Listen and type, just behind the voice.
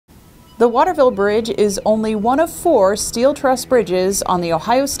The Waterville Bridge is only one of 4 steel truss bridges on the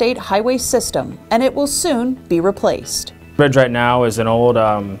Ohio State highway system, and it will soon be replaced. The bridge right now is an old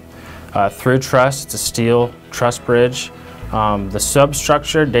through truss. It's a steel truss bridge. The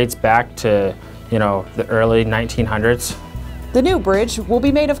substructure dates back to, the early 1900s. The new bridge will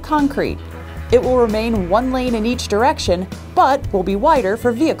be made of concrete. It will remain 1 lane in each direction, but will be wider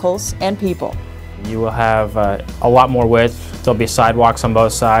for vehicles and people. You will have a lot more width. There'll be sidewalks on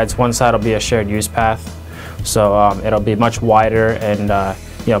both sides. One side will be a shared use path, so it'll be much wider and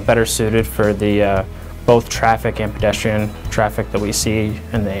better suited for the both traffic and pedestrian traffic that we see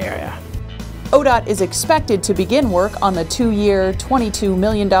in the area. ODOT is expected to begin work on the 2-year, $22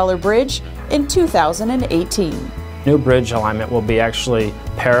 million bridge in 2018. New bridge alignment will be actually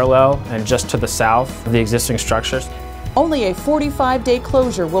parallel and just to the south of the existing structures. Only a 45-day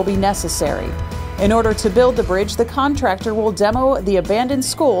closure will be necessary. In order to build the bridge, the contractor will demo the abandoned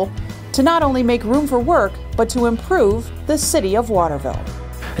school to not only make room for work, but to improve the city of Waterville.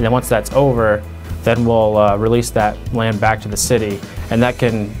 And then once that's over, then we'll release that land back to the city, and that's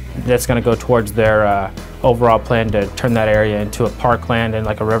going to go towards their overall plan to turn that area into a parkland and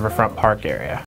like a riverfront park area.